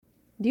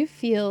Do you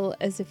feel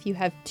as if you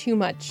have too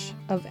much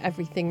of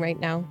everything right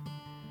now?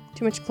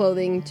 Too much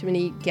clothing, too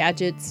many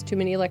gadgets, too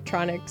many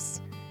electronics,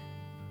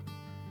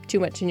 too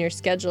much in your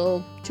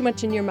schedule, too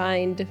much in your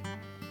mind?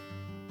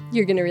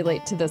 You're going to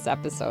relate to this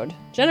episode.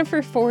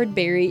 Jennifer Ford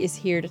Berry is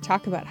here to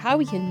talk about how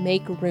we can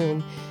make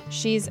room.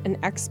 She's an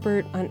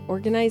expert on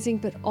organizing,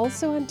 but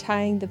also on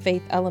tying the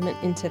faith element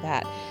into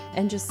that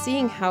and just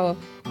seeing how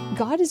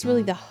God is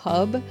really the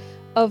hub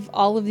of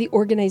all of the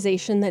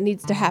organization that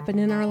needs to happen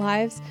in our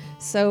lives.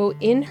 So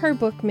in her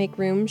book, Make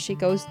Room, she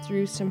goes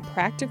through some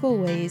practical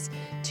ways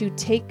to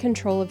take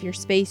control of your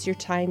space, your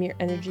time, your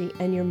energy,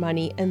 and your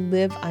money and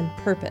live on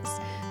purpose.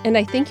 And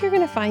I think you're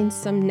going to find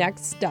some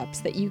next steps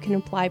that you can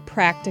apply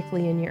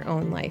practically in your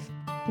own life.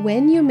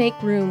 When you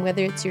make room,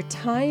 whether it's your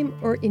time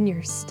or in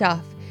your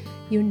stuff,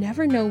 you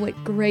never know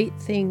what great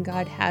thing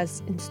God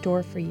has in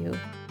store for you.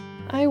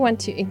 I want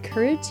to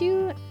encourage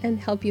you and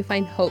help you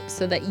find hope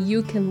so that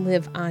you can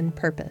live on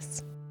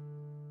purpose.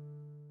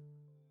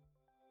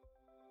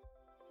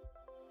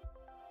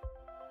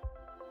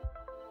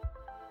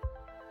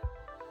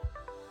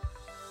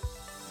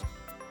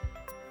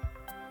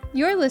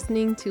 You're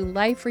listening to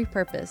Life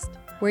Repurposed,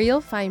 where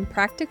you'll find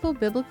practical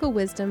biblical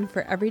wisdom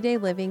for everyday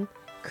living,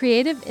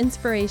 creative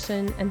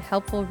inspiration, and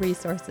helpful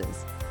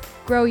resources.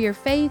 Grow your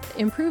faith,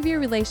 improve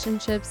your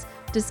relationships,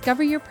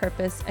 discover your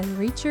purpose, and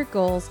reach your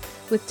goals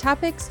with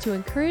topics to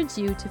encourage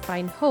you to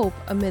find hope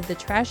amid the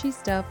trashy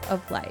stuff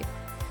of life.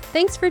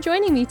 Thanks for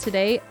joining me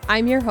today.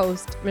 I'm your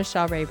host,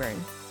 Michelle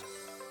Rayburn.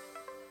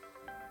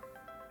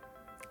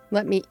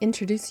 Let me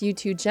introduce you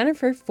to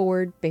Jennifer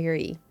Ford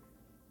Berry.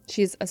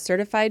 She's a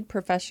certified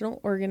professional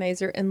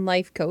organizer and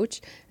life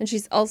coach, and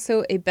she's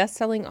also a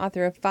best-selling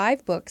author of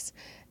 5 books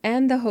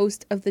and the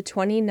host of the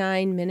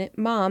 29-Minute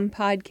Mom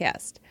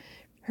podcast.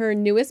 Her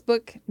newest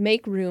book,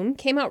 Make Room,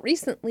 came out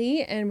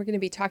recently, and we're going to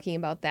be talking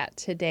about that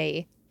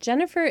today.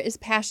 Jennifer is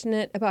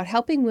passionate about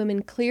helping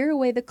women clear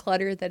away the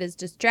clutter that is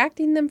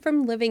distracting them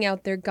from living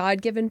out their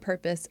God-given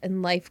purpose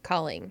and life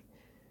calling.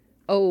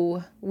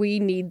 Oh, we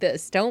need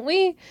this, don't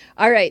we?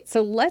 All right,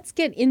 so let's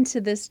get into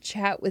this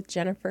chat with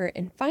Jennifer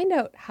and find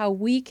out how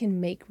we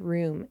can make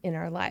room in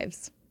our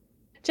lives.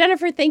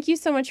 Jennifer, thank you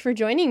so much for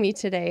joining me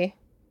today.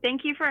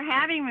 Thank you for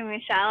having me,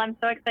 Michelle. I'm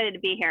so excited to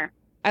be here.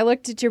 I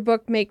looked at your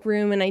book, Make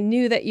Room, and I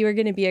knew that you were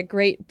going to be a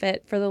great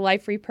fit for the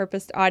Life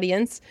Repurposed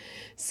audience.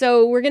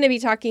 So we're going to be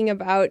talking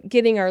about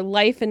getting our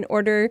life in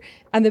order.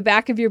 On the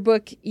back of your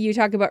book, you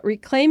talk about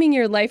reclaiming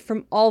your life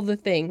from all the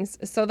things.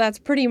 So that's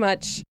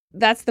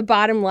the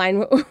bottom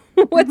line,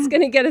 what's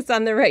going to get us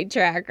on the right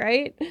track,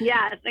 right?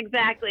 Yes,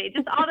 exactly.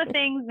 Just all the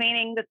things,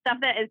 meaning the stuff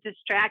that is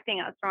distracting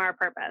us from our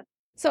purpose.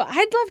 So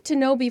I'd love to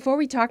know, before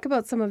we talk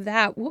about some of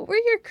that, what were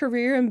your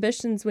career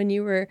ambitions when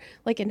you were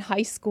like in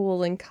high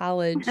school and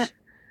college?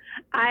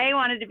 I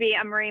wanted to be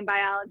a marine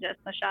biologist,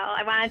 Michelle.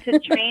 I wanted to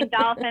train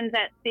dolphins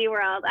at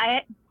SeaWorld.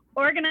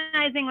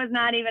 Organizing was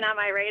not even on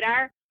my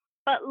radar.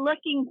 But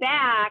looking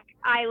back,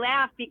 I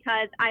laugh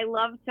because I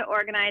loved to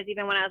organize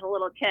even when I was a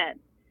little kid.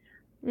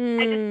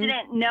 I just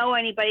didn't know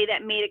anybody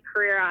that made a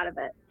career out of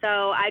it.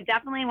 So I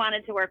definitely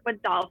wanted to work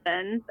with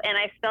dolphins. And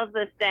I still to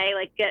this day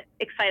get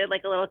excited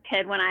like a little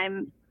kid when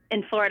I'm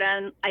in Florida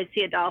and I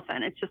see a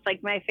dolphin. It's just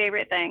like my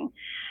favorite thing.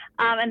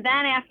 And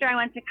then after I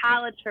went to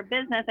college for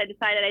business, I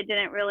decided I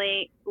didn't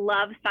really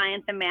love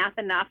science and math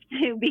enough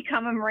to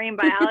become a marine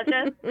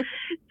biologist.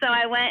 So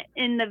I went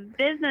in the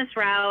business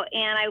route,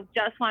 and I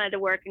just wanted to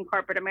work in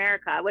corporate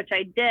America, which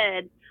I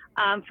did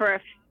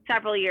for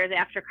several years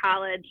after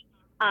college.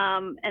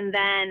 And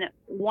then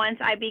once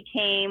I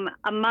became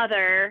a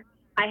mother,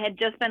 I had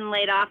just been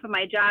laid off of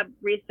my job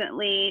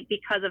recently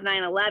because of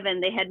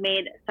 9/11. They had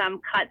made some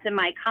cuts in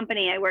my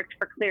company. I worked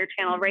for Clear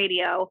Channel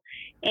Radio,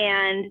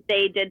 and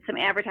they did some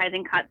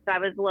advertising cuts. So I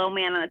was the low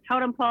man on the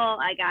totem pole.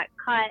 I got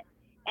cut,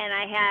 and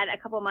I had a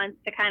couple months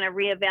to kind of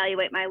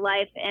reevaluate my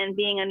life. And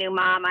being a new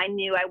mom, I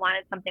knew I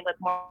wanted something with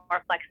more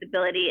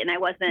flexibility, and I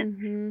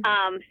wasn't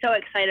so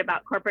excited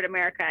about corporate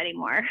America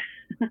anymore.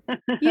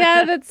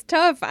 Yeah, that's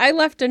tough. I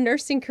left a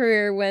nursing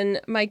career when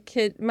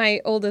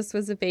my oldest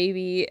was a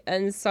baby.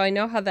 And so I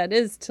know how that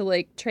is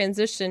to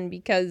transition,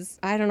 because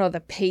I don't know, the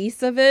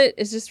pace of it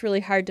is just really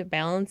hard to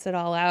balance it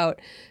all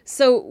out.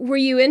 So were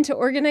you into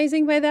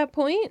organizing by that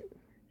point?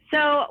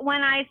 So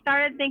when I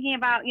started thinking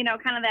about,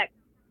 kind of that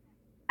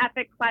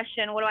epic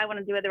question, what do I want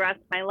to do with the rest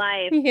of my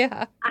life?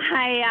 Yeah.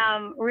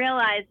 I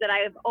realized that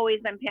I've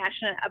always been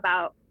passionate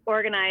about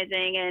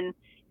organizing and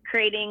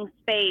creating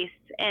space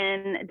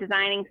and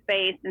designing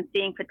space and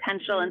seeing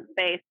potential in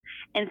space.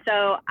 And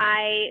so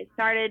I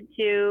started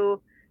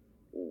to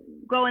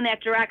go in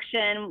that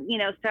direction,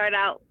 start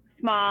out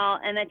small,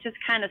 and it just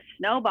kind of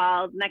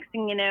snowballed. Next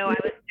thing you know, I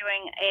was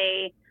doing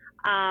a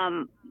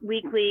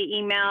weekly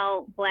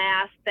email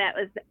blast that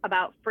was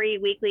about free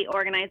weekly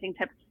organizing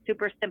tips,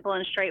 super simple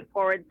and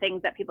straightforward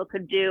things that people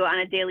could do on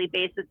a daily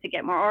basis to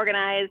get more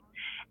organized.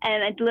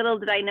 And little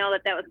did I know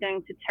that was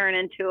going to turn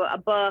into a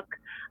book.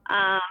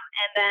 And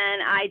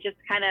then I just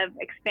kind of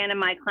expanded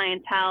my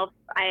clientele.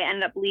 I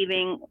ended up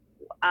leaving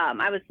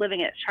I was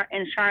living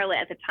in Charlotte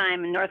at the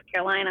time in North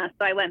Carolina.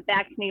 So I went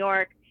back to New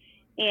York,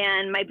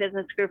 and my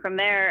business grew from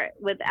there.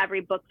 With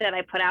every book that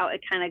I put out,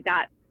 it kind of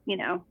got,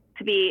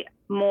 to be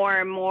more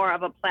and more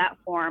of a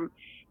platform.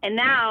 And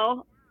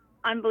now,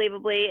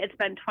 unbelievably, it's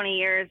been 20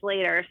 years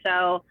later.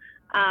 So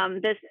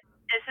this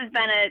has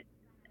been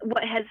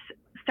what has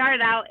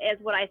started out as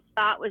what I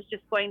thought was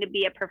just going to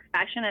be a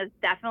profession has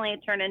definitely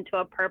turned into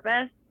a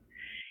purpose.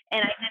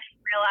 And I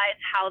didn't realize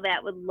how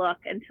that would look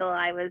until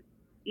I was,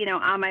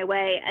 on my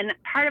way. And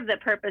part of the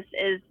purpose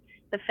is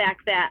the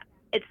fact that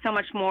it's so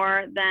much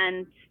more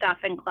than stuff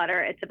and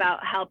clutter. It's about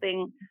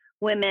helping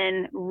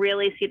women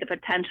really see the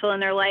potential in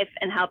their life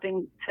and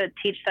helping to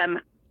teach them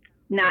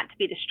not to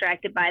be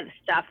distracted by the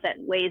stuff that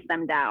weighs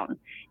them down.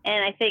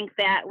 And I think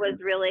that was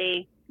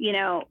really,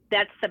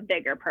 that's the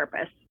bigger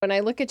purpose. When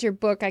I look at your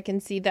book, I can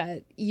see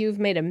that you've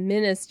made a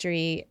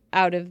ministry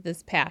out of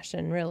this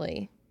passion,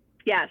 really.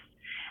 Yes.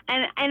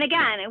 And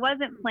again, it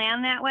wasn't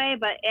planned that way,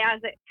 but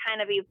as it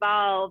kind of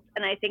evolved,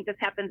 and I think this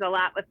happens a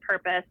lot with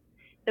purpose,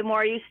 the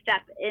more you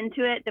step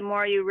into it, the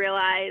more you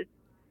realize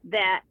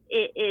that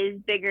it is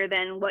bigger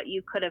than what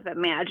you could have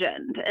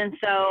imagined. And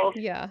so,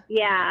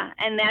 yeah,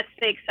 and that's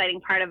the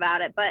exciting part about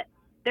it. But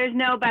there's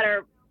no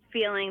better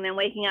feeling than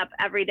waking up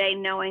every day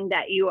knowing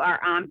that you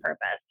are on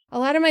purpose. A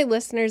lot of my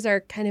listeners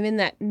are kind of in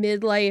that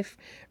midlife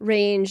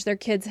range. Their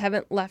kids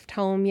haven't left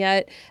home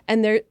yet,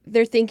 and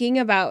they're thinking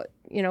about,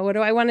 what do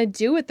I want to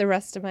do with the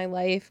rest of my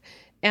life?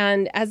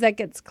 And as that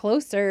gets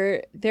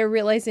closer, they're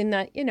realizing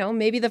that,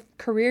 maybe the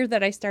career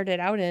that I started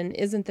out in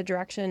isn't the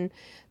direction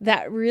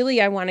that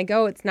really I want to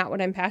go. It's not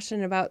what I'm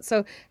passionate about.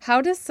 So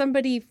how does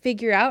somebody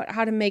figure out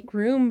how to make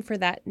room for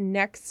that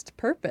next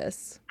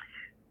purpose?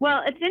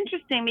 Well, it's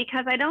interesting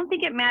because I don't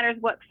think it matters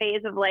what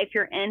phase of life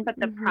you're in, but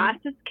the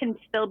process can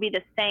still be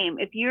the same.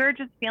 If you're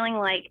just feeling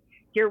like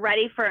you're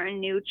ready for a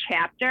new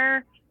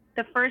chapter,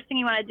 the first thing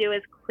you want to do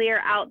is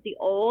clear out the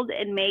old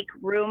and make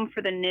room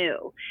for the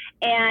new.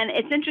 And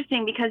it's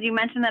interesting because you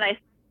mentioned that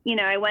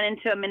I went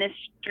into a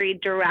ministry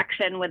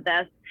direction with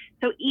this.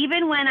 So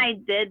even when I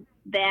did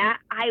that,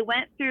 I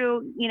went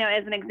through,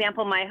 as an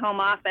example, my home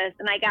office,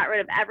 and I got rid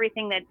of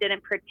everything that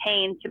didn't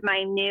pertain to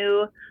my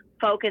new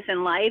focus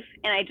in life,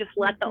 and I just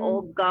let the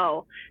old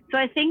go. So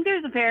I think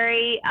there's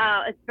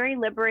it's very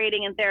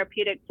liberating and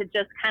therapeutic to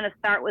just kind of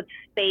start with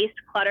space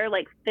clutter,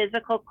 like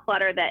physical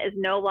clutter that is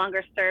no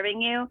longer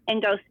serving you,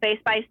 and go space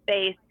by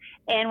space.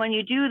 And when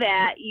you do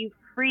that, you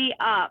free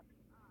up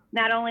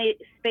not only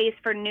space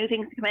for new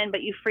things to come in,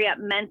 but you free up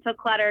mental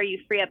clutter, you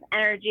free up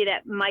energy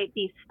that might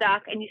be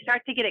stuck, and you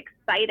start to get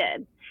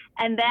excited.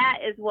 And that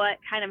is what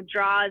kind of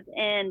draws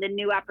in the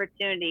new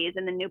opportunities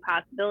and the new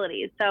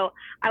possibilities. So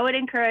I would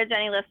encourage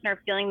any listener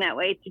feeling that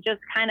way to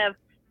just kind of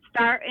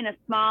start in a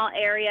small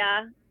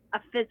area, a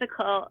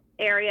physical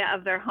area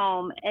of their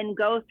home, and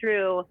go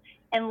through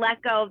and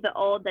let go of the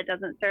old that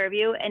doesn't serve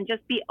you, and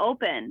just be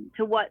open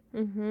to what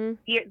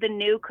the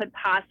new could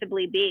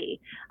possibly be.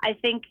 I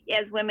think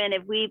as women,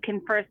 if we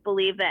can first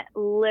believe that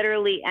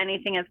literally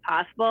anything is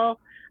possible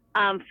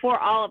for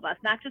all of us,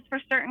 not just for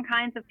certain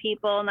kinds of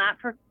people, not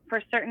for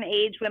certain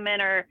age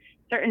women or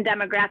certain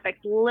demographics,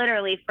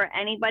 literally for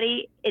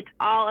anybody, it's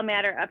all a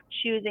matter of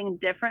choosing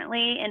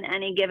differently in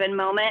any given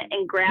moment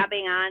and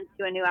grabbing on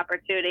to a new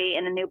opportunity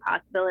and a new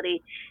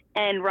possibility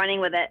and running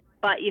with it.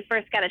 But you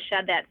first got to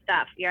shed that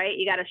stuff, right?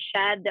 You got to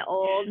shed the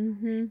old,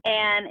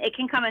 and it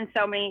can come in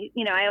so many,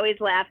 I always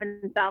laugh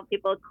and tell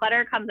people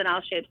clutter comes in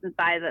all shapes and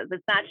sizes.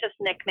 It's not just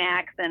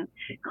knickknacks and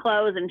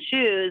clothes and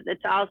shoes.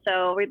 It's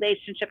also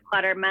relationship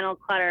clutter, mental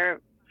clutter,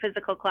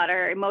 physical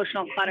clutter,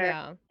 emotional clutter.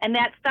 Yeah. And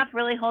that stuff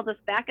really holds us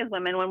back as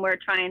women when we're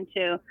trying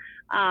to,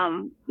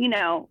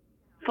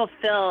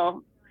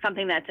 fulfill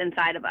something that's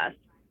inside of us.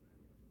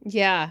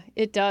 Yeah,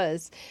 it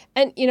does.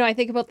 And, I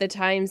think about the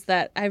times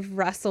that I've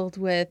wrestled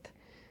with,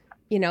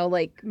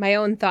 like my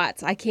own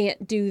thoughts. I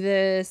can't do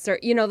this, or,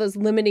 those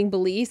limiting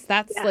beliefs.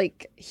 That's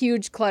like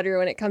huge clutter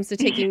when it comes to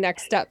taking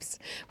next steps.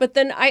 But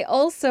then I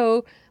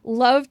also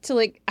love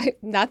to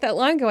not that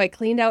long ago, I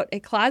cleaned out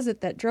a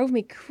closet that drove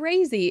me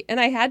crazy.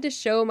 And I had to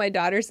show my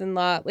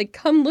daughters-in-law,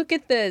 come look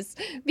at this,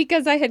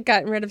 because I had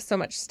gotten rid of so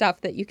much stuff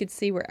that you could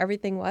see where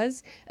everything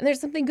was. And there's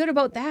something good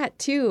about that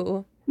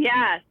too.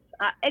 Yes.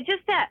 It's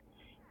just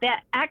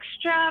that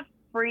extra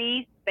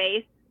free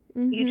space.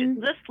 You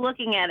just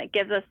looking at it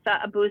gives us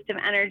a boost of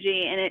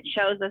energy, and it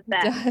shows us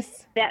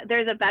that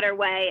there's a better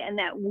way, and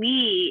that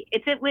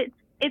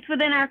it's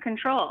within our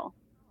control.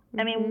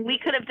 I mean, we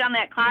could have done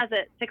that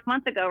closet 6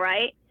 months ago,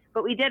 right?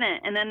 But we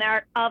didn't. And then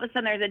all of a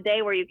sudden there's a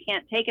day where you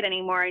can't take it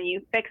anymore, and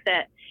you fix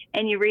it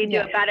and you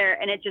redo it better,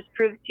 and it just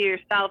proves to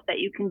yourself that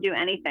you can do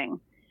anything.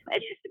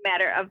 It's just a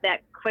matter of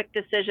that quick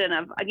decision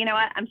of, you know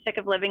what, I'm sick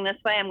of living this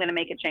way. I'm going to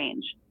make a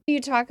change.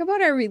 You talk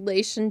about our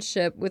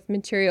relationship with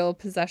material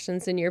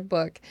possessions in your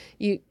book,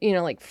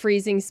 like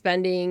freezing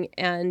spending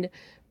and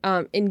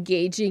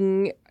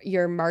engaging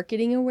your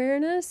marketing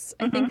awareness,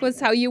 I think was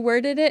how you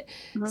worded it.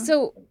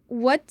 So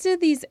what do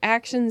these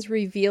actions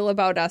reveal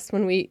about us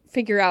when we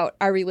figure out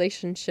our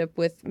relationship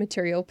with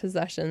material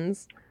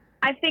possessions?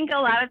 I think a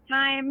lot of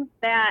times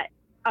that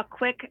a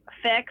quick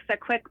fix, a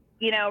quick,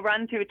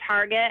 run through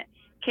Target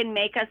can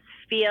make us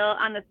feel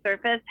on the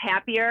surface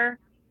happier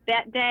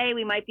that day.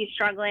 We might be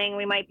struggling,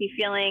 we might be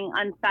feeling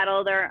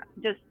unsettled or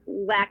just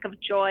lack of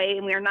joy,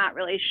 and we're not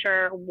really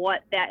sure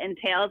what that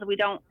entails. We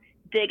don't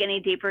dig any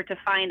deeper to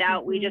find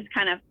out. We just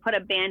kind of put a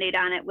Band-Aid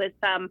on it with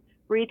some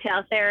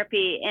retail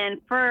therapy, and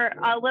for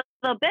a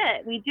little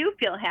bit we do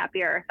feel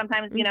happier.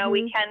 Sometimes we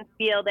can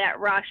feel that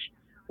rush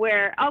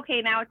where,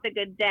 okay, now it's a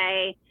good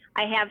day,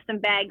 I have some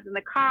bags in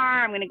the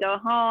car, I'm going to go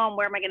home,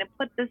 where am I going to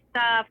put this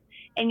stuff?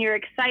 And you're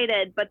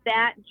excited, but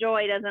that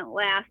joy doesn't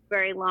last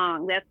very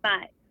long. That's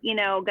not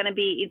going to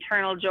be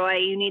eternal joy.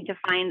 You need to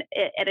find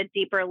it at a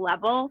deeper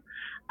level.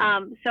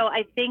 So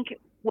I think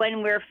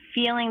when we're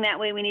feeling that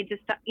way, we need to,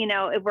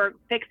 if we're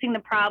fixing the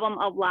problem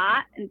a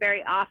lot and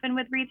very often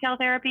with retail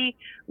therapy,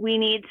 we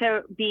need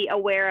to be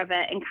aware of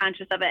it and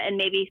conscious of it, and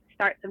maybe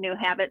start some new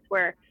habits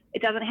where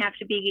it doesn't have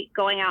to be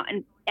going out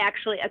and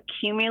actually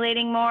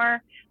accumulating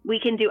more. We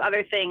can do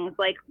other things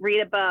like read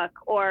a book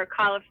or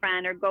call a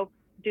friend or go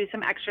do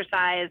some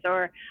exercise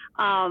or,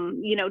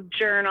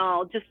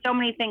 journal, just so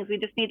many things.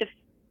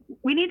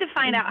 We need to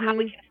find out how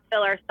we can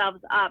fill ourselves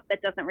up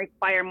that doesn't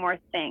require more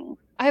things.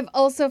 I've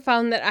also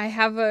found that I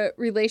have a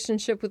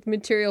relationship with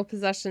material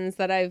possessions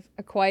that I've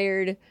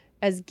acquired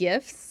as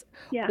gifts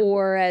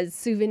or as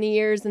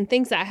souvenirs and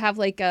things that have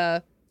like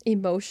a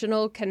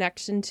emotional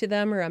connection to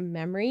them or a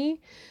memory.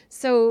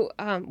 So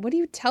what do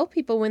you tell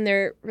people when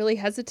they're really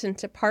hesitant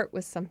to part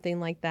with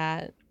something like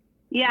that?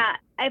 Yeah.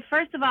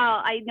 First of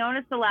all, I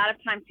notice a lot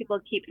of times people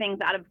keep things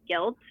out of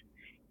guilt.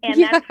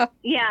 And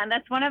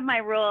that's one of my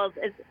rules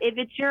is if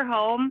it's your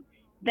home,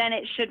 then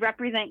it should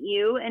represent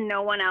you and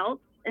no one else.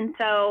 And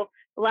so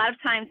a lot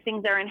of times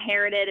things are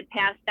inherited and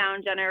passed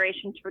down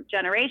generation to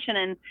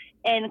generation.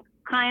 And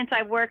clients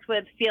I've worked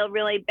with feel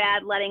really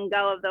bad letting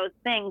go of those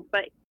things.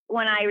 But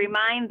when I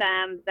remind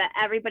them that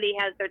everybody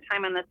has their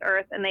time on this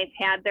earth and they've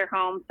had their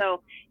home.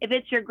 So if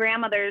it's your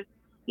grandmother's,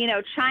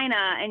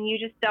 china, and you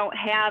just don't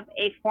have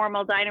a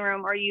formal dining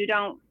room, or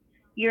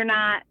you're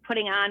not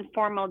putting on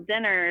formal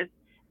dinners,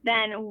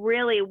 then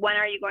really, when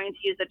are you going to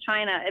use the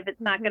china if it's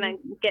not going to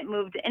get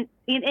moved? And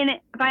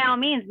by all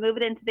means, move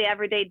it into the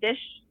everyday dish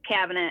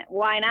cabinet.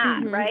 Why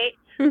not, right?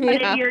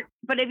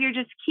 But if you're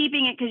just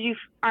keeping it because you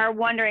are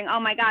wondering, oh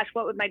my gosh,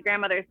 what would my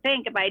grandmother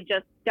think if I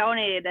just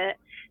donated it?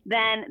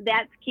 Then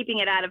that's keeping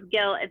it out of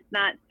guilt. It's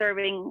not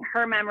serving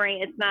her memory.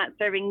 It's not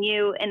serving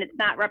you, and it's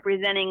not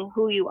representing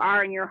who you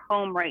are in your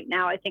home right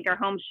now. I think our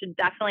homes should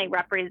definitely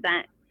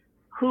represent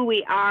who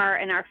we are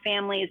and our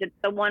families. It's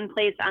the one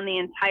place on the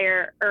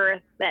entire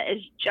earth that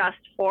is just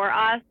for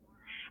us.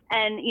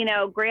 And,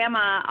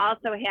 grandma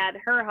also had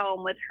her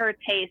home with her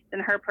taste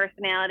and her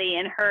personality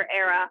and her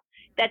era.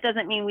 That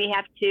doesn't mean we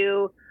have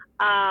to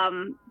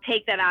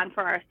take that on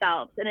for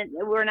ourselves. And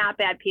we're not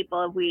bad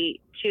people if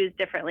we choose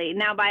differently.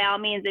 Now, by all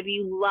means, if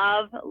you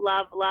love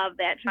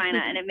that china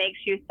and it makes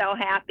you so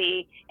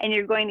happy and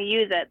you're going to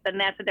use it, then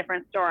that's a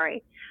different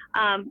story.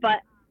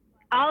 But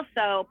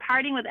also,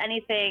 parting with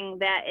anything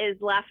that is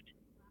left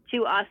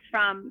to us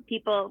from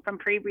people from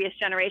previous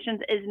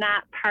generations is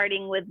not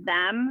parting with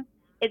them.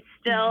 It's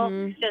still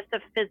just a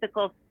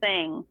physical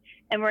thing.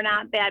 And we're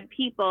not bad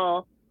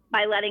people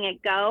by letting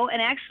it go.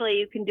 And actually,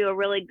 you can do a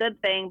really good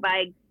thing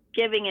by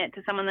giving it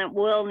to someone that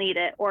will need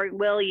it or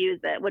will use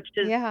it, which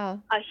is a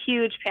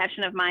huge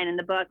passion of mine in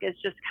the book, is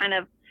just kind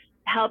of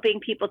helping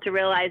people to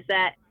realize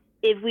that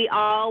if we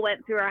all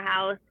went through our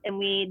house and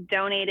we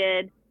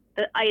donated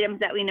the items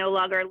that we no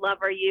longer love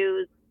or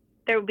use,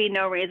 there would be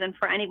no reason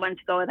for anyone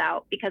to go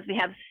without, because we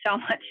have so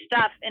much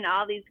stuff in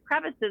all these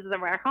crevices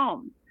of our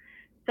homes.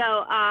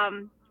 So,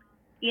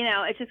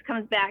 it just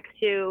comes back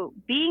to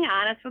being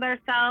honest with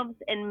ourselves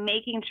and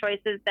making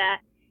choices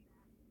that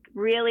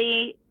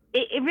really,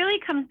 it really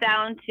comes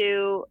down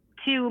to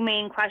two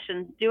main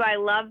questions. Do I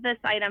love this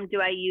item?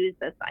 Do I use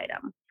this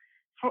item?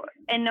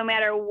 And no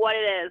matter what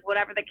it is,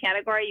 whatever the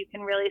category, you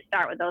can really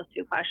start with those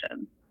two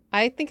questions.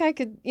 I think I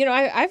could,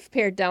 I've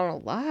pared down a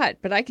lot,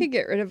 but I could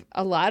get rid of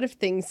a lot of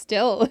things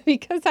still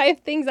because I have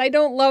things I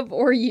don't love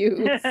or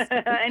use.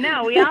 I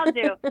know, we all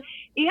do.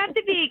 You have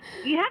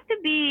to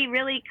be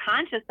really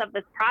conscious of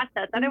this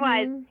process.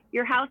 Otherwise,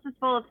 your house is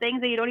full of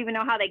things that you don't even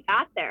know how they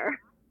got there.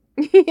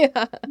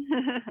 Yeah.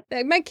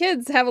 My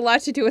kids have a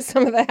lot to do with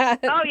some of that.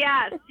 Oh,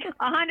 yes,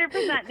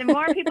 100%. The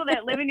more people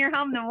that live in your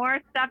home, the more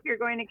stuff you're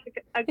going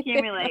to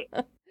accumulate.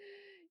 Yeah.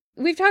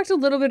 We've talked a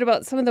little bit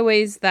about some of the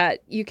ways that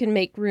you can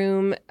make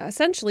room.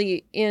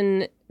 Essentially,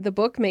 in the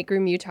book, Make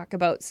Room, you talk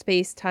about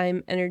space,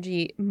 time,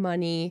 energy,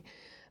 money.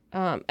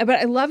 But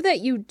I love that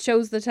you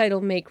chose the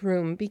title Make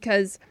Room,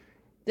 because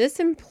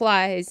this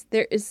implies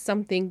there is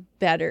something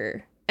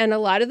better. And a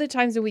lot of the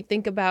times when we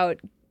think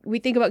about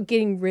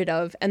getting rid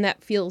of, and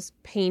that feels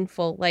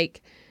painful,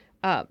 like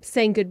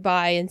saying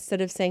goodbye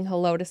instead of saying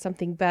hello to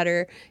something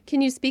better.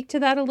 Can you speak to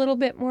that a little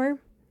bit more?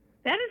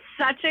 That is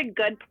such a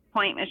good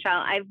point, Michelle.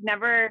 I've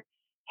never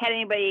had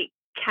anybody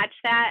catch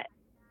that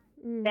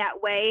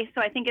way.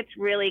 So I think it's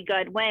really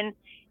good. When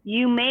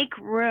you make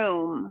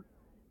room,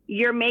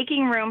 you're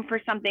making room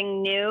for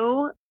something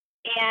new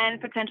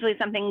and potentially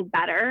something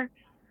better,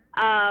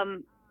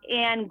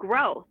 and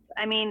growth.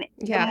 I mean,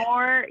 the Yeah.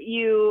 more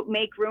you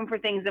make room for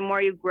things, the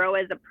more you grow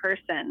as a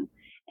person.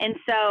 And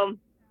so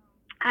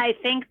I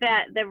think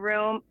that the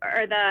room,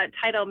 or the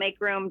title Make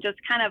Room, just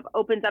kind of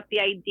opens up the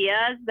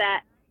ideas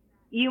that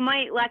you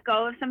might let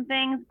go of some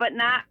things, but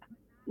not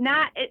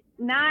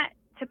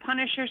to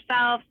punish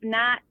yourself,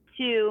 not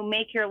to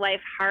make your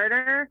life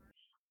harder,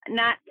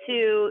 not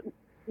to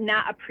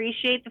not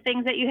appreciate the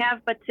things that you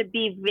have, but to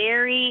be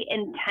very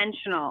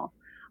intentional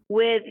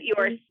with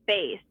your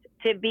space.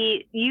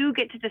 You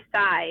get to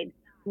decide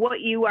what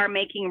you are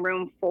making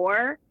room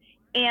for.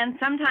 And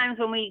sometimes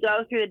when we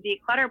go through the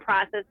declutter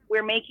process,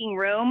 we're making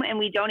room and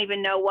we don't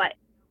even know what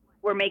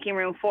we're making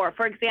room for.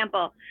 For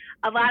example,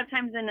 a lot of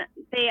times in,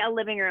 say, a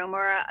living room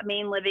or a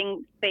main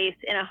living space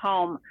in a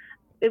home,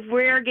 if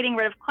we're getting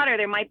rid of clutter,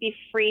 there might be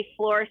free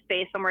floor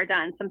space when we're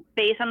done. Some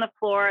space on the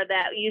floor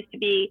that used to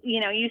be,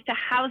 used to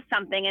house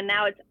something, and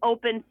now it's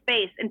open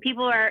space. And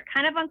people are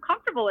kind of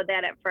uncomfortable with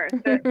that at first.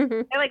 They're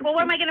like, well,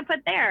 what am I going to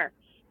put there?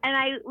 And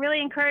I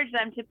really encourage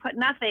them to put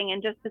nothing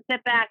and just to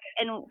sit back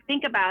and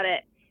think about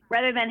it,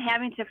 rather than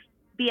having to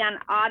be on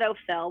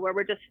autofill where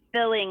we're just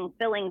filling.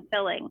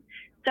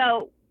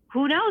 So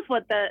who knows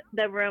what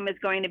the room is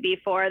going to be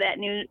for, that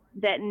new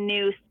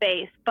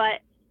space,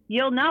 but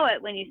you'll know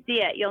it when you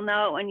see it. You'll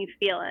know it when you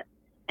feel it.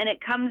 And it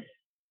comes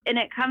to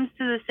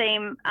the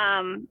same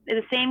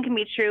can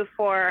be true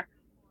for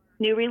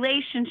new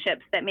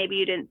relationships that maybe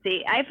you didn't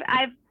see.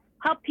 I've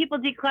helped people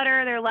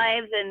declutter their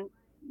lives and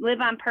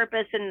live on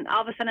purpose, and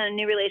all of a sudden a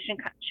new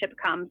relationship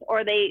comes,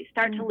 or they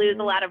start to lose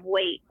a lot of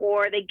weight,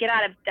 or they get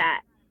out of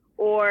debt,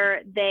 or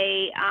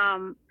they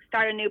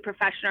start a new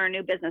profession or a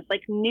new business.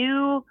 Like,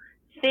 new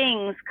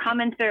things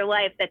come into their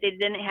life that they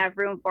didn't have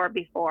room for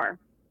before.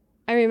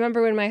 I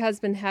remember when my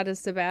husband had a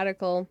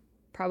sabbatical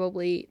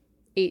probably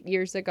 8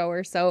 years ago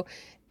or so,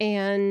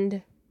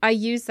 and I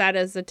used that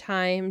as a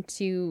time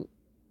to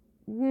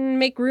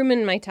make room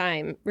in my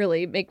time,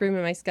 really make room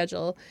in my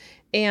schedule.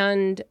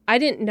 And I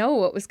didn't know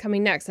what was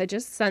coming next. I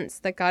just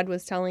sensed that God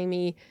was telling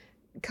me,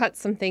 cut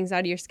some things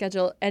out of your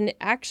schedule. And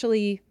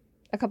actually,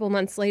 a couple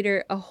months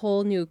later, a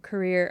whole new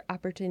career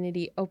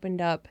opportunity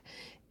opened up.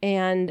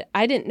 And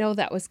I didn't know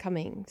that was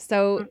coming.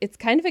 So it's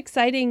kind of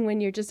exciting when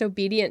you're just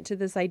obedient to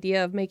this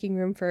idea of making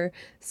room for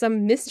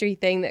some mystery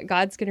thing that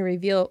God's going to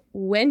reveal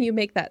when you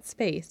make that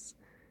space.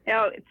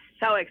 Oh, it's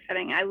so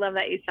exciting. I love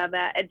that you said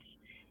that.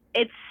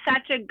 It's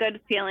such a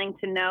good feeling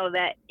to know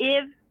that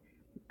if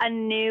a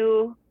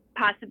new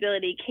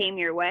possibility came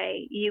your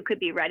way, you could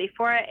be ready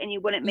for it and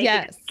you wouldn't make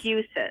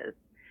excuses.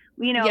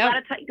 A lot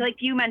of times, like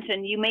you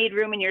mentioned, you made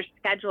room in your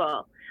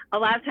schedule. A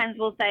lot of times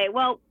we'll say,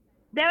 well,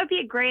 that would be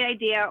a great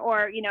idea.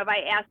 Or, if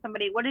I ask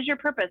somebody, what is your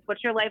purpose?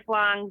 What's your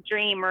lifelong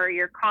dream or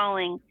your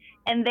calling?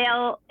 And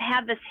they'll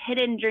have this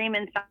hidden dream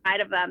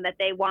inside of them that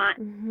they want.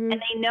 And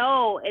they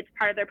know it's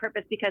part of their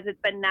purpose because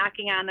it's been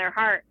knocking on their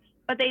heart.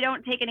 But they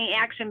don't take any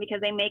action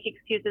because they make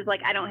excuses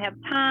like, I don't have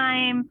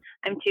time,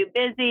 I'm too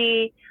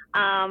busy,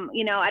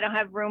 I don't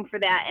have room for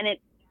that. And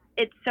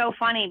it's so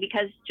funny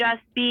because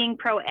just being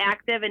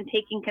proactive and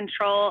taking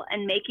control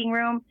and making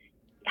room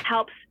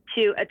helps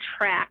to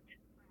attract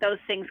those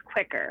things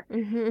quicker.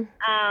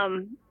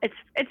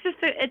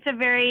 It's a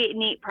very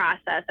neat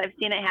process. I've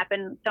seen it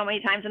happen so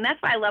many times, and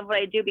that's why I love what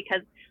I do,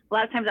 because a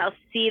lot of times I'll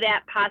see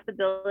that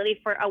possibility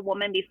for a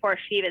woman before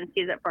she even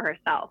sees it for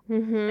herself,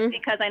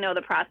 because I know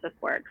the process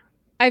works.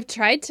 I've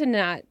tried to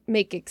not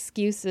make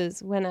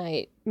excuses when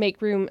I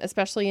make room,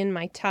 especially in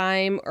my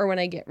time or when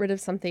I get rid of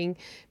something,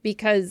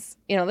 because,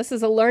 this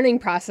is a learning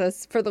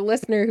process for the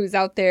listener who's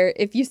out there.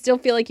 If you still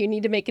feel like you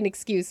need to make an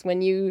excuse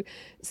when you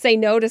say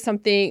no to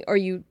something or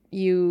you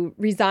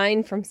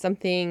resign from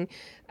something,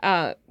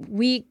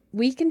 we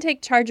can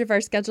take charge of our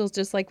schedules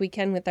just like we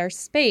can with our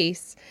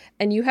space.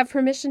 And you have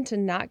permission to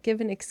not give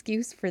an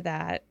excuse for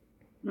that.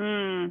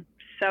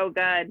 So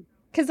good.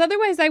 Because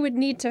otherwise I would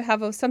need to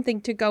have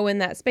something to go in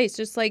that space.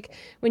 Just like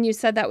when you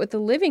said that with the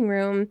living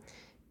room,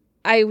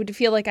 I would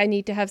feel like I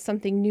need to have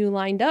something new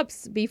lined up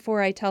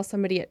before I tell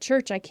somebody at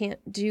church I can't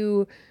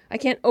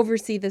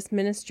oversee this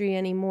ministry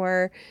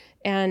anymore.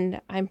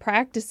 And I'm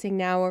practicing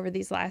now in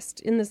this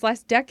last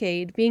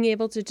decade, being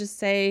able to just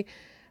say,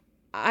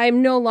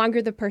 I'm no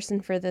longer the person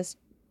for this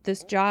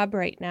job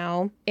right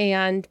now,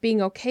 and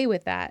being okay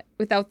with that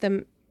without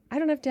them. I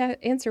don't have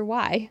to answer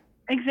why.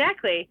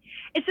 Exactly.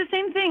 It's the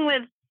same thing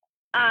with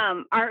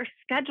our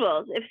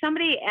schedules. If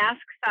somebody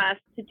asks us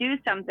to do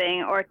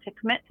something or to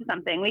commit to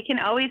something, we can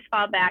always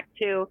fall back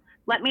to,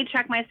 let me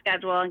check my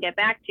schedule and get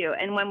back to you.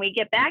 And when we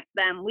get back to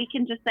them, we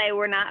can just say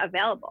we're not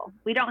available.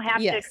 We don't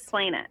have to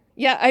explain it.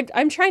 Yeah,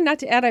 I'm trying not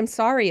to add I'm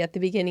sorry at the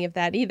beginning of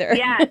that either.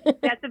 Yeah,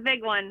 that's a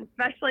big one,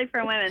 especially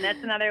for women.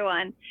 That's another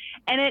one.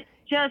 And it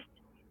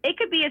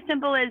could be as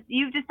simple as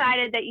you've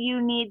decided that you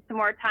need some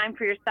more time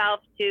for yourself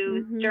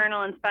to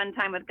journal and spend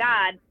time with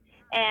God.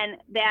 And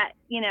that,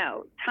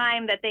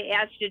 time that they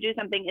asked you to do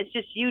something, it's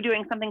just you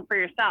doing something for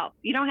yourself.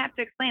 You don't have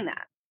to explain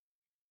that.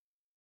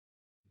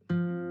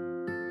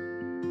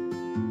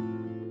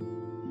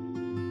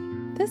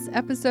 This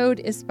episode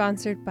is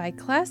sponsored by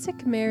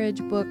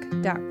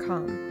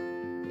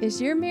ClassicMarriageBook.com.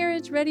 Is your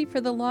marriage ready for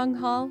the long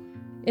haul?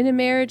 In a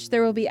marriage,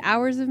 there will be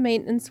hours of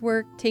maintenance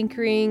work,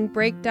 tinkering,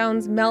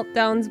 breakdowns,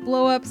 meltdowns,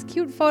 blow-ups,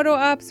 cute photo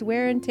ops,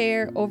 wear and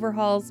tear,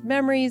 overhauls,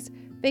 memories,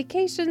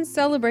 vacations,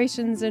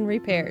 celebrations, and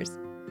repairs.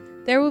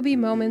 There will be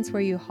moments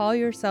where you haul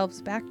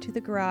yourselves back to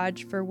the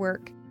garage for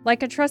work.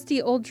 Like a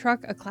trusty old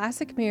truck, a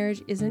classic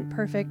marriage isn't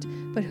perfect,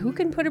 but who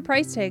can put a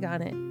price tag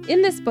on it?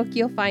 In this book,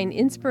 you'll find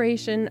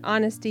inspiration,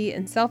 honesty,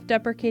 and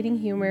self-deprecating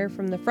humor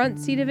from the front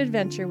seat of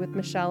adventure with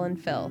Michelle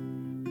and Phil.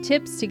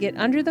 Tips to get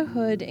under the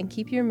hood and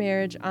keep your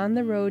marriage on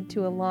the road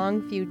to a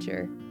long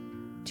future.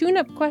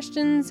 Tune-up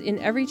questions in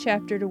every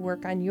chapter to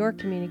work on your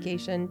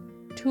communication.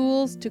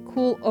 Tools to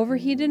cool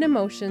overheated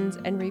emotions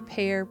and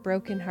repair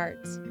broken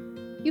hearts.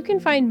 You can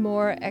find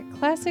more at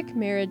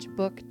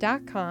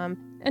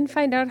ClassicMarriageBook.com and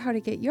find out how to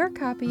get your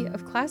copy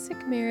of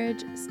Classic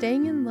Marriage,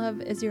 Staying in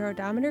Love as Your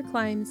Odometer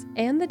Climbs,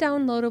 and the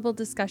downloadable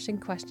discussion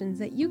questions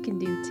that you can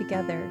do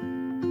together.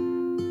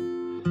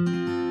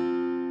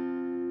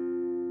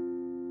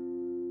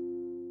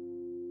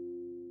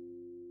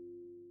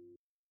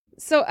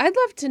 So I'd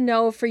love to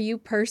know for you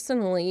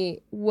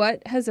personally,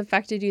 what has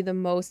affected you the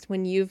most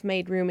when you've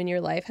made room in your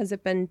life? Has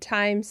it been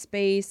time,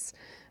 space,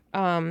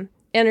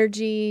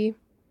 energy?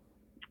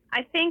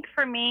 I think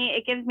for me,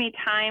 it gives me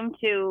time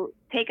to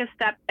take a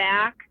step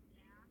back.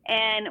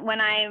 And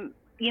when I'm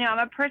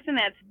a person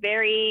that's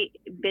very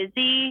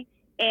busy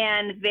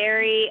and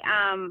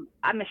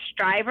I'm a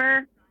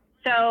striver.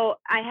 So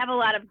I have a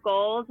lot of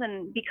goals.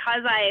 And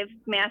because I've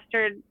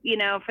mastered,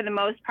 for the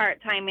most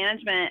part, time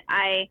management,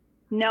 I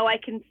know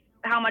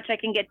how much I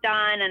can get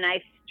done, and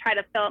I try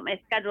to fill up my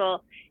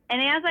schedule.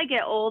 And as I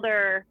get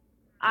older,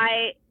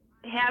 I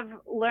have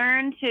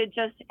learned to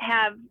just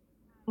have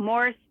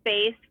more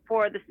space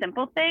for the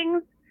simple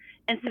things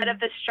instead of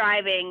the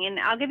striving. And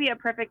I'll give you a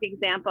perfect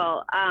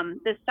example.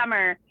 This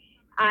summer,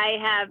 I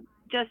have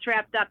just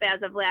wrapped up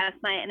as of last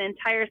night an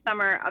entire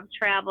summer of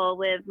travel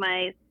with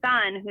my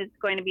son, who's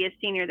going to be a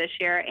senior this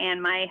year,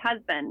 and my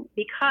husband,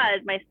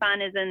 because my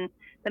son is in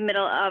the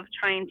middle of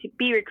trying to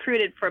be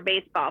recruited for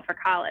baseball for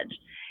college.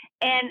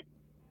 And,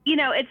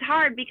 it's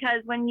hard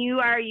because when you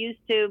are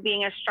used to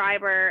being a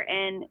striver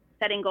and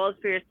setting goals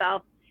for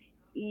yourself,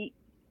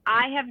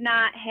 I have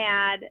not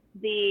had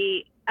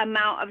the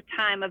amount of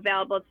time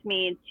available to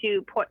me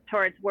to put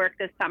towards work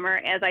this summer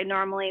as I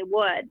normally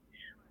would.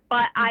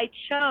 But I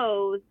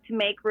chose to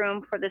make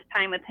room for this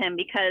time with him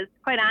because,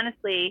 quite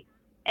honestly,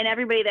 and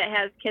everybody that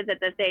has kids at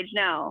this age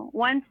know,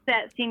 once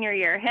that senior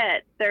year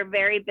hits, they're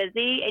very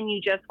busy and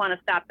you just want to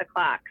stop the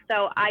clock.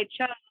 So I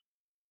chose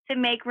to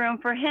make room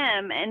for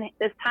him and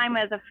this time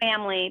as a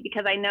family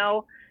because I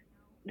know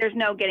there's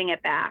no getting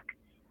it back.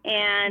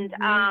 And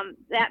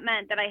that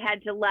meant that I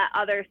had to let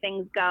other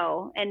things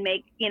go and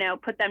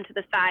put them to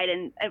the side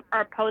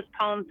or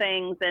postpone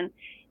things. And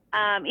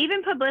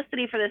even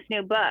publicity for this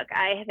new book,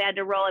 I have had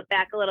to roll it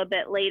back a little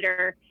bit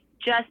later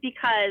just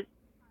because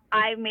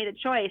I made a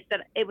choice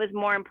that it was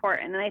more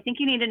important. And I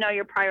think you need to know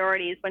your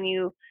priorities when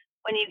you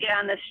get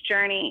on this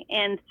journey.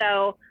 And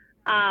so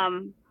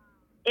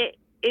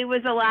it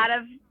was a lot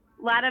of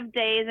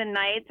days and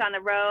nights on the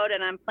road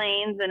and on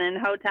planes and in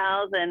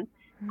hotels. And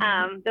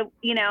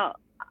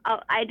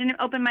I didn't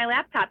open my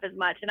laptop as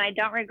much, and I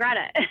don't regret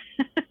it.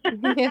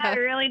 Yeah. I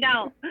really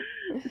don't.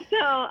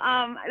 So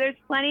there's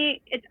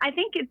plenty. I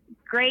think it's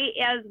great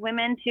as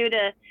women too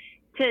to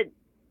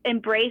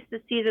embrace the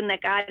season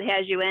that God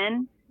has you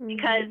in,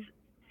 because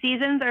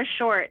seasons are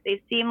short. They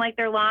seem like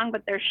they're long,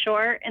 but they're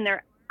short, and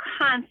they're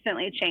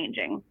constantly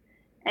changing.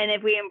 And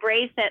if we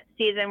embrace that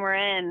season we're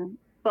in,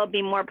 we'll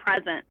be more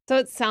present. So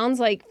it sounds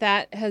like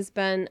that has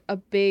been a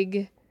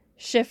big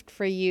shift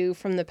for you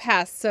from the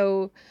past.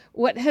 So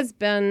what has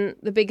been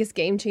the biggest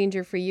game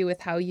changer for you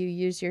with how you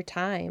use your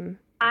time?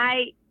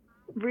 I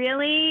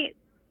really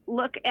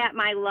look at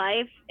my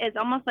life as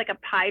almost like a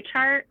pie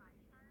chart.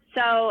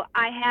 So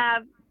I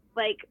have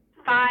like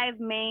 5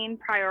 main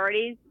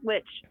priorities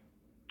which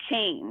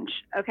change.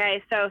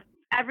 Okay. So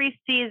every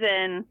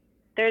season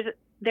there's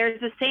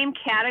the same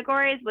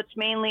categories, which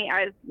mainly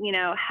are,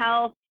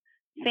 health,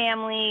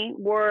 family,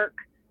 work,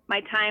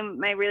 my time,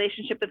 my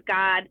relationship with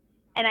God.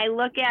 And I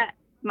look at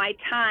my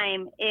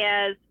time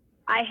as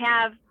I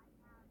have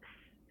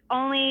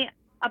only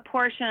a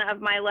portion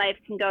of my life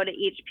can go to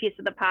each piece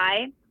of the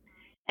pie.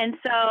 And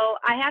so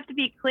I have to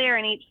be clear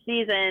in each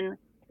season,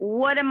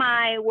 what am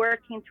I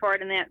working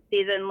toward in that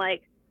season?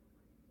 Like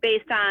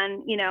based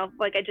on,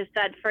 like I just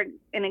said, for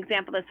an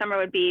example, this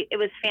summer it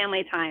was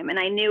family time, and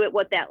I knew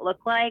what that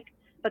looked like.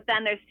 But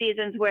then there's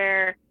seasons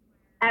where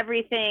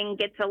everything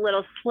gets a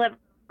little sliver,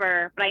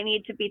 but I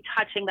need to be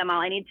touching them all.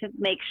 I need to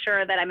make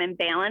sure that I'm in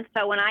balance.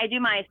 So when I do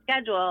my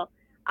schedule,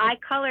 I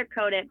color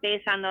code it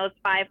based on those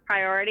 5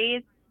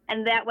 priorities.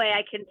 And that way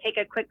I can take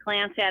a quick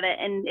glance at it.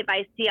 And if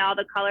I see all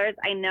the colors,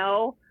 I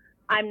know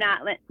I'm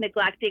not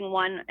neglecting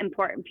one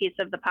important piece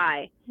of the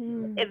pie,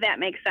 if that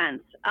makes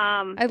sense.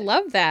 I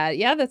love that.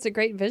 Yeah, that's a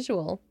great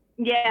visual.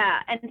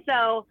 Yeah. And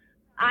so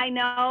I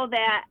know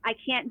that I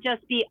can't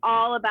just be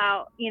all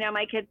about,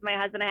 my kids, my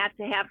husband. I have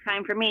to have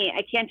time for me.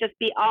 I can't just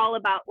be all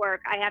about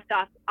work. I have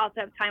to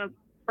also have time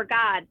for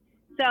God.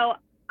 So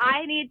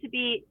I need to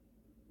be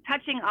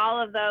touching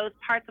all of those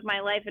parts of my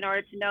life in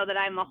order to know that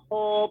I'm a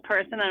whole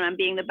person and I'm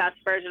being the best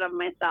version of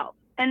myself.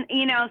 And,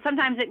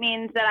 sometimes it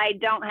means that I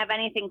don't have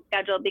anything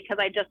scheduled because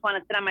I just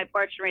want to sit on my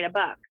porch and read a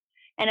book.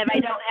 And if I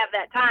don't have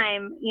that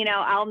time,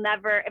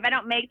 if I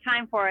don't make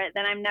time for it,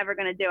 then I'm never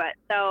going to do it.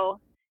 So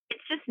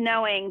it's just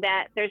knowing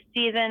that there's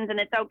seasons and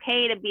it's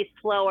okay to be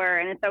slower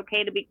and it's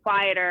okay to be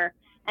quieter.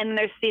 And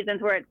there's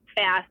seasons where it's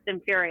fast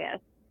and furious.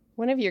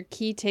 One of your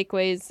key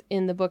takeaways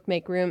in the book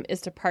Make Room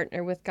is to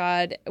partner with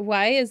God.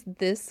 Why is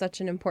this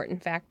such an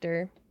important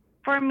factor?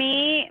 For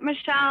me,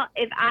 Michelle,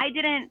 if I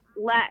didn't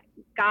let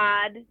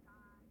God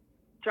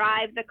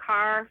drive the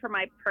car for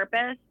my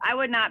purpose, I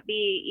would not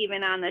be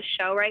even on this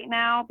show right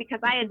now, because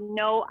I had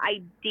no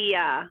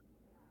idea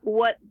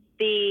what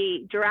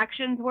the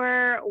directions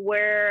were,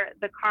 where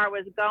the car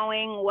was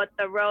going, what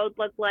the road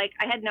looked like.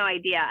 I had no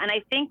idea. And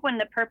I think when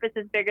the purpose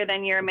is bigger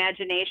than your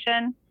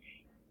imagination,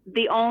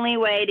 the only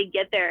way to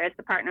get there is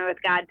to partner with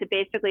God, to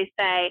basically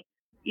say,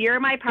 you're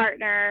my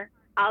partner.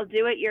 I'll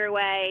do it your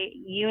way.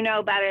 You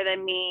know better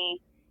than me.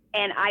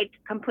 And I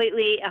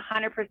completely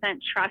 100%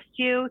 trust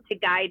you to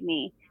guide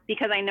me,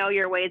 because I know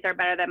your ways are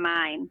better than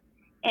mine.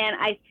 And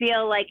I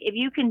feel like if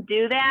you can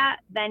do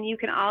that, then you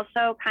can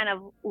also kind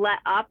of let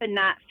up and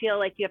not feel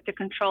like you have to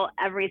control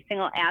every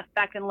single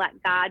aspect, and let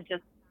God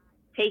just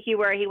take you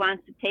where he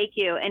wants to take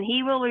you. And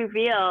he will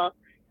reveal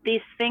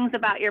these things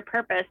about your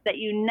purpose that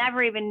you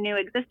never even knew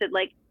existed.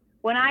 Like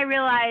when I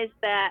realized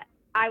that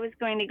I was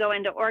going to go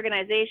into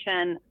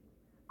organization,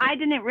 I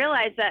didn't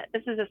realize that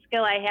this is a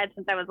skill I had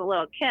since I was a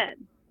little kid,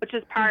 which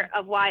is part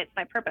of why it's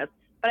my purpose.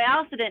 But I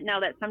also didn't know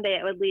that someday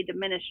it would lead to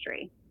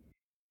ministry.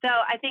 So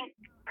I think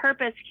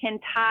purpose can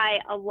tie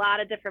a lot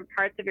of different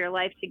parts of your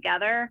life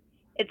together.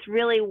 It's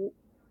really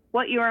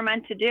what you were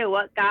meant to do,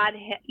 what God,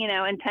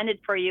 intended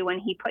for you when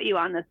he put you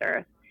on this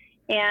earth.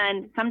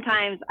 And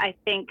sometimes I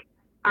think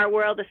our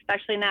world,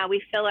 especially now,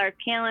 we fill our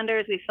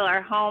calendars, we fill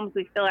our homes,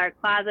 we fill our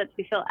closets,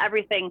 we fill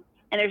everything.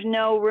 And there's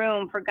no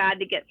room for God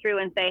to get through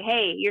and say,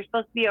 hey, you're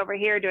supposed to be over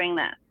here doing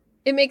this.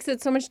 It makes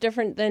it so much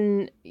different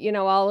than,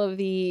 all of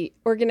the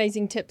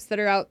organizing tips that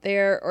are out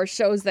there, or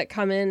shows that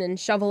come in and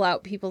shovel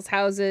out people's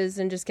houses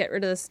and just get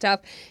rid of the stuff.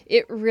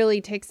 It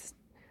really takes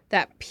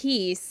that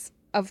piece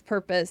of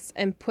purpose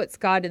and puts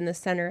God in the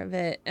center of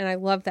it. And I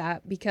love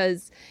that,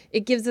 because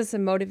it gives us a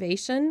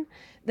motivation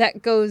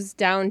that goes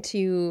down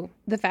to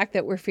the fact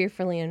that we're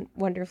fearfully and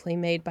wonderfully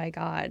made by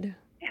God.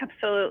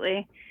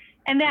 Absolutely.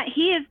 And that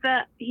he's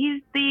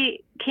the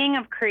king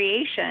of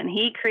creation.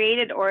 He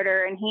created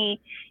order, and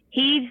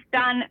he's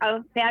done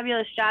a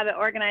fabulous job at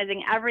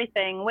organizing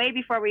everything way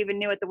before we even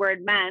knew what the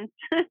word meant.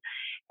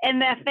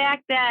 And the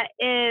fact that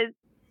is,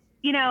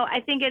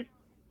 I think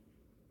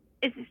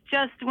it's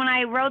just, when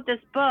I wrote this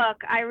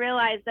book, I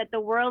realized that the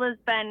world has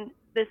been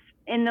this,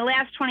 in the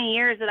last 20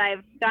 years that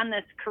I've done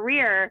this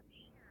career,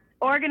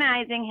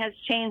 organizing has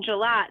changed a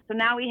lot. So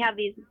now we have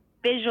these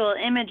visual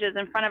images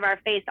in front of our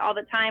face all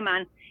the time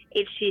on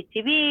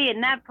HGTV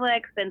and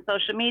Netflix and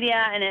social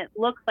media, and it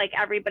looks like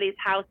everybody's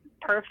house is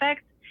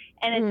perfect.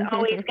 And it's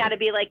always got to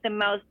be like the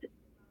most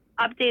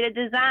updated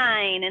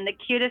design and the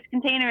cutest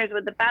containers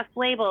with the best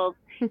labels.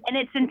 And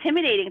it's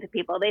intimidating to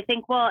people. They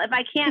think, well, if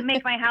I can't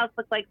make my house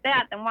look like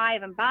that, then why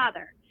even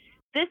bother?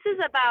 This is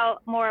about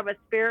more of a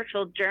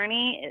spiritual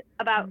journey,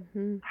 about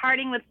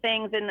parting with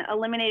things and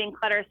eliminating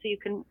clutter, so you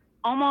can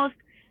almost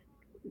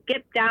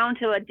get down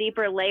to a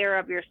deeper layer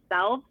of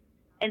yourself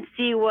and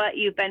see what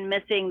you've been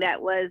missing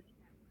that was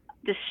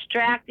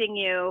distracting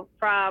you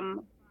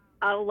from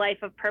a life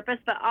of purpose,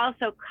 but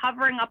also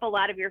covering up a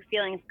lot of your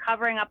feelings,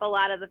 covering up a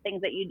lot of the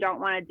things that you don't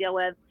want to deal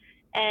with,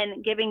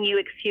 and giving you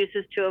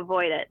excuses to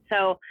avoid it.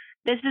 So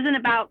this isn't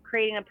about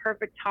creating a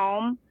perfect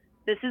home.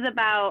 This is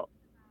about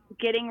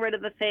getting rid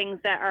of the things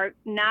that are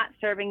not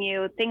serving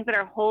you, things that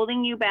are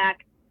holding you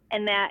back,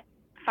 and that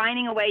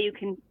finding a way you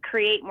can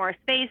create more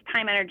space,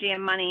 time, energy,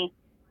 and money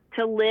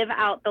to live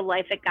out the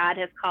life that God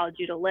has called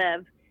you to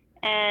live.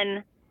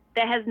 And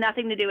that has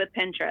nothing to do with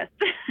Pinterest.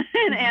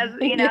 And as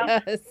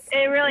Yes.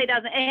 It really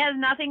doesn't. It has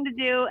nothing to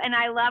do, and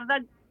I love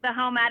the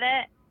home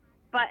edit,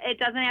 but it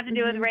doesn't have to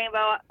do with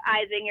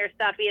rainbowizing your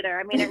stuff either.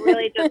 I mean, it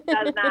really just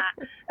does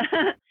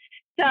not.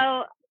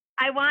 So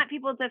I want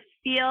people to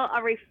feel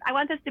I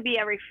want this to be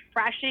a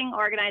refreshing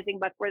organizing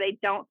book where they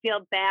don't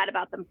feel bad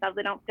about themselves.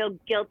 They don't feel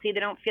guilty.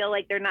 They don't feel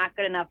like they're not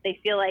good enough. They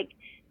feel like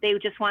they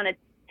just want to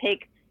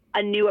take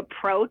a new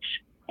approach.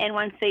 And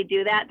once they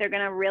do that, they're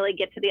going to really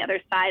get to the other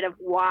side of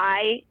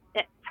why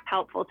it's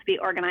helpful to be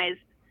organized.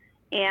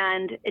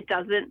 And it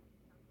doesn't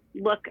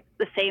look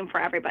the same for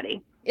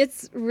everybody.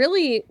 It's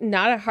really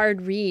not a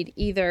hard read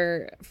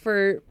either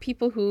for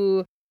people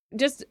who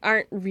just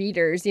aren't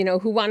readers,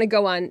 who want to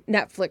go on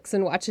Netflix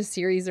and watch a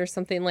series or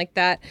something like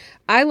that.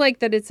 I like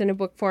that it's in a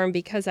book form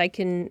because I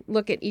can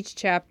look at each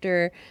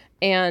chapter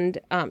and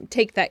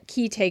take that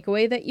key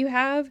takeaway that you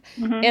have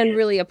and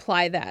really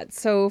apply that.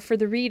 So for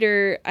the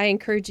reader, I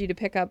encourage you to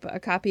pick up a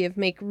copy of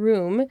Make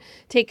Room,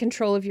 Take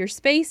Control of Your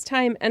Space,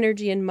 Time,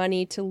 Energy, and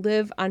Money to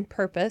Live on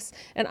Purpose.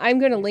 And I'm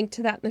going to link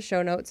to that in the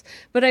show notes.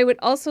 But I would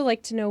also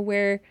like to know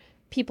where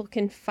people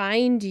can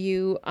find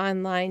you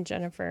online,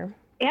 Jennifer.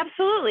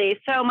 Absolutely.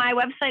 So my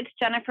website's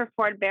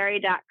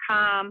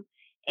jenniferfordberry.com,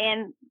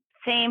 and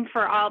same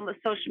for all the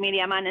social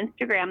media. I'm on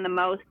Instagram the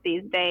most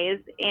these days,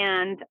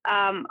 and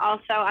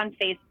also on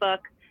Facebook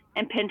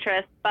and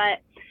Pinterest.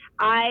 But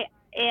I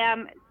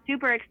am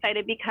super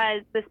excited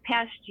because this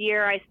past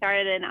year I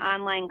started an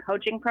online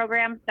coaching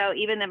program. So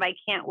even if I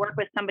can't work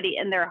with somebody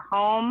in their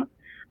home,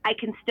 I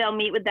can still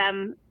meet with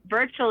them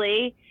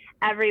virtually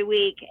every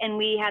week. And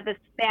we have this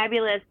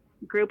fabulous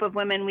group of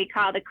women we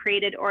call the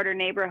Created Order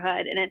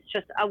Neighborhood, and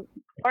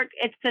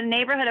it's a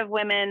neighborhood of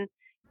women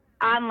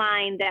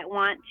online that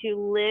want to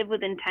live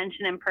with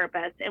intention and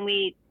purpose. And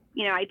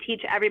I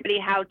teach everybody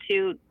how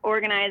to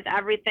organize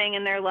everything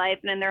in their life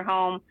and in their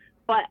home,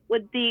 but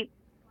with the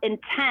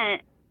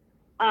intent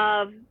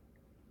of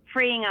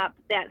freeing up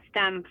that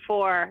stem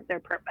for their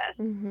purpose.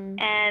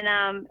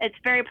 And it's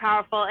very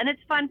powerful, and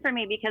it's fun for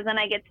me because then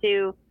I get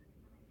to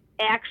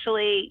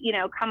actually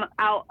come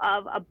out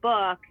of a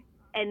book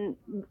and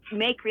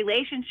make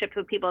relationships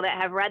with people that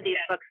have read these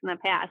books in the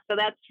past. So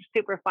that's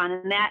super fun.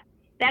 And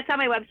that's on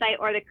my website,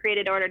 or the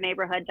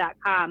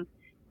createdorderneighborhood.com.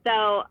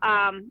 So,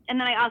 and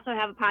then I also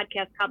have a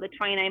podcast called The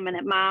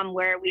 29-Minute Mom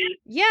where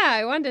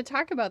I wanted to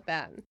talk about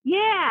that.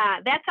 Yeah,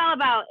 that's all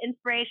about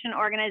inspiration,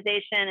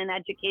 organization, and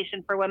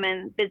education for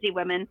women, busy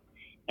women.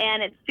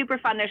 And it's super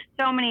fun. There's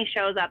so many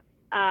shows up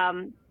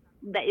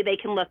that they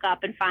can look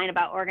up and find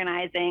about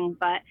organizing.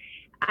 But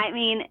I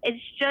mean,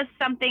 it's just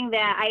something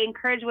that I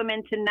encourage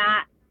women to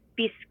not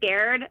be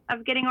scared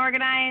of getting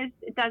organized.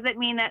 It doesn't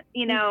mean that,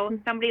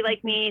 somebody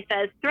like me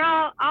says,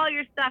 throw all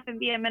your stuff and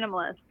be a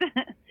minimalist.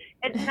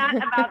 It's not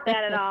about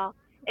that at all.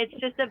 It's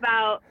just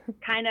about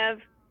kind of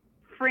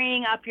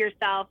freeing up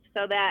yourself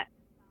so that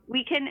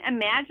we can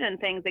imagine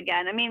things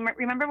again. I mean,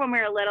 remember when we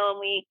were little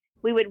and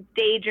we would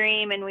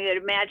daydream and we would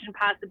imagine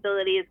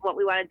possibilities, what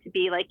we wanted to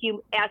be. Like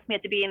you asked me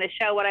at the beginning of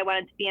the show what I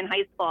wanted to be in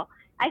high school.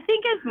 I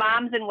think as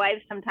moms and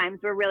wives, sometimes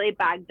we're really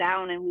bogged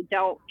down and we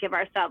don't give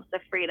ourselves the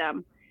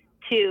freedom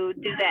to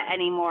do that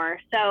anymore.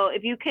 So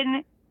if you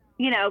can,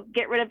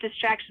 get rid of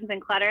distractions and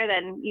clutter,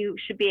 then you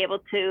should be able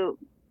to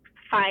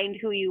find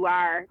who you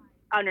are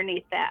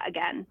underneath that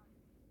again.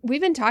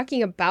 We've been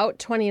talking about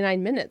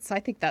 29 minutes. So I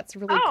think that's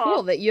really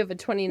cool that you have a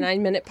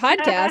 29-minute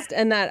podcast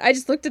and that I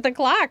just looked at the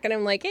clock and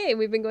I'm like, hey,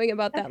 we've been going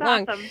about that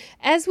long. Awesome.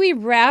 As we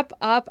wrap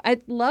up,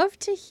 I'd love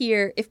to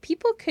hear if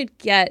people could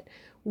get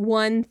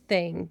one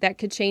thing that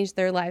could change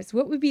their lives,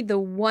 what would be the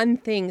one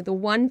thing, the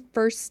one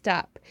first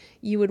step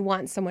you would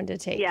want someone to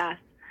take? Yeah.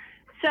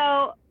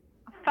 So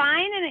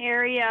find an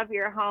area of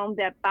your home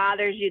that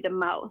bothers you the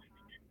most,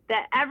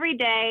 that every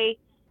day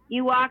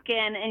you walk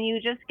in and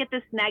you just get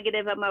this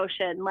negative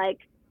emotion, like,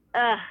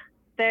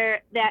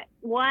 that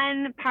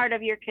one part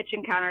of your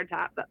kitchen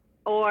countertop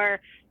or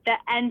the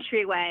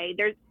entryway,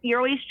 you're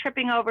always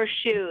tripping over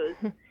shoes,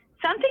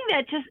 something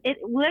that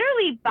it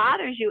literally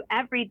bothers you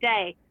every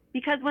day.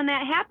 Because when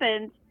that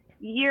happens,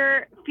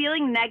 you're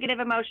feeling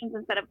negative emotions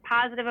instead of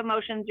positive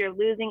emotions. You're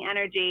losing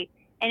energy.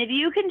 And if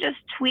you can just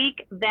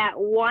tweak that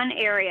one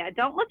area,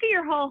 don't look at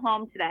your whole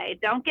home today.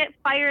 Don't get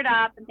fired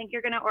up and think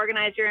you're going to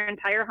organize your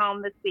entire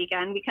home this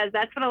weekend, because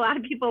that's what a lot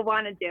of people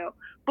want to do.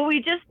 But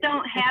we just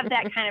don't have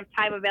that kind of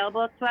time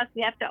available to us.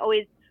 We have to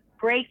always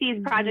break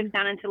these projects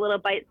down into little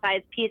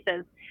bite-sized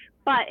pieces.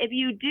 But if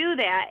you do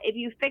that, if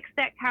you fix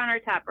that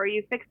countertop, or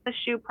you fix the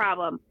shoe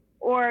problem,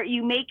 or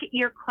you make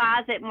your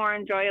closet more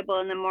enjoyable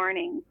in the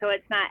morning so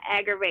it's not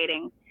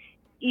aggravating,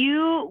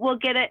 you will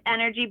get an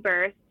energy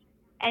burst,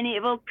 and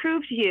it will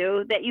prove to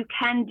you that you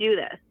can do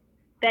this,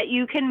 that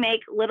you can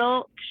make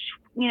little,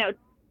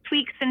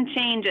 tweaks and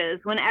changes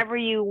whenever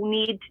you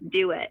need to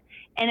do it.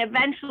 And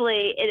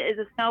eventually it is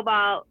a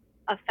snowball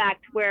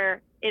effect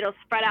where it'll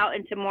spread out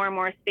into more and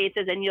more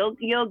spaces, and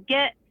you'll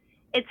get.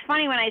 It's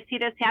funny when I see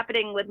this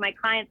happening with my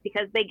clients,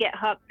 because they get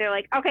hooked. They're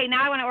like, okay,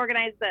 now I want to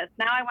organize this.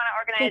 Now I want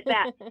to organize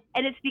that.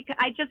 And it's because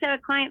I just had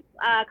a client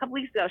a couple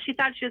weeks ago. She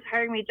thought she was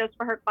hiring me just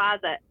for her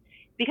closet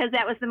because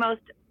that was the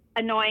most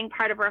annoying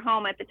part of her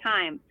home at the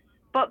time.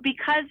 But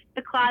because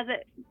the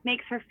closet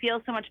makes her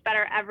feel so much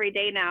better every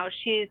day now,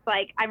 she's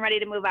like, I'm ready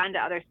to move on to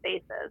other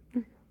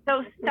spaces.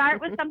 So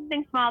start with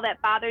something small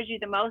that bothers you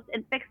the most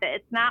and fix it.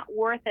 It's not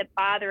worth it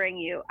bothering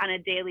you on a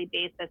daily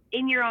basis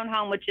in your own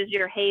home, which is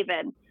your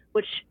haven,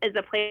 which is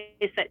a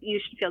place that you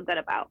should feel good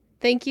about.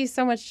 Thank you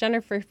so much,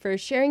 Jennifer, for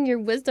sharing your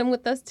wisdom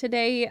with us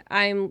today.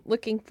 I'm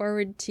looking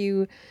forward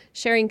to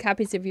sharing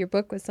copies of your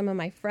book with some of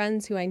my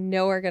friends who I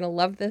know are going to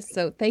love this.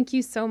 So thank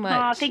you so much.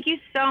 Oh, thank you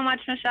so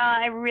much, Michelle.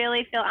 I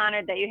really feel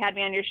honored that you had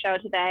me on your show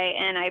today,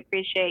 and I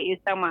appreciate you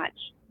so much.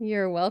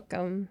 You're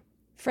welcome.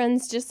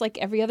 Friends, just like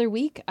every other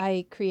week,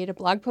 I create a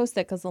blog post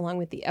that goes along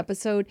with the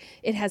episode.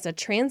 It has a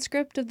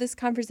transcript of this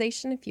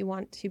conversation if you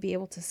want to be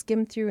able to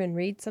skim through and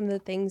read some of the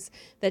things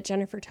that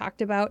Jennifer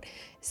talked about.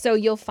 So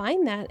you'll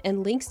find that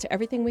and links to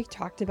everything we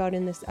talked about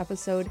in this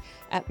episode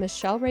at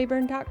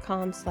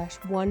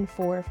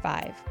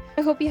michellerayburn.com/145.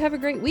 I hope you have a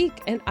great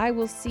week, and I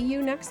will see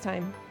you next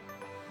time.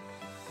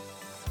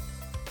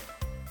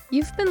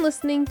 You've been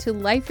listening to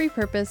Life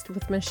Repurposed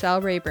with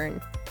Michelle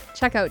Rayburn.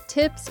 Check out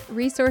tips,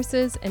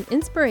 resources, and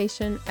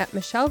inspiration at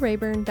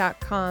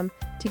michellerayburn.com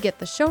to get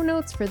the show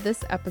notes for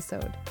this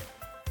episode.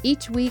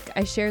 Each week,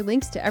 I share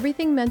links to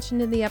everything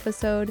mentioned in the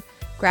episode,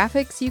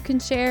 graphics you can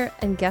share,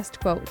 and guest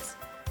quotes.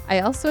 I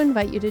also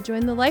invite you to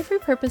join the Life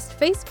Repurposed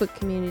Facebook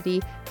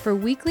community for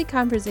weekly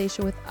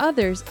conversation with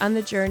others on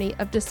the journey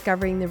of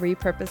discovering the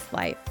repurposed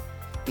life.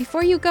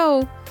 Before you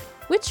go,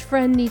 which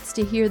friend needs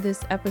to hear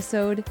this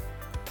episode?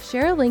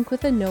 Share a link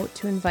with a note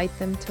to invite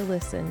them to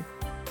listen.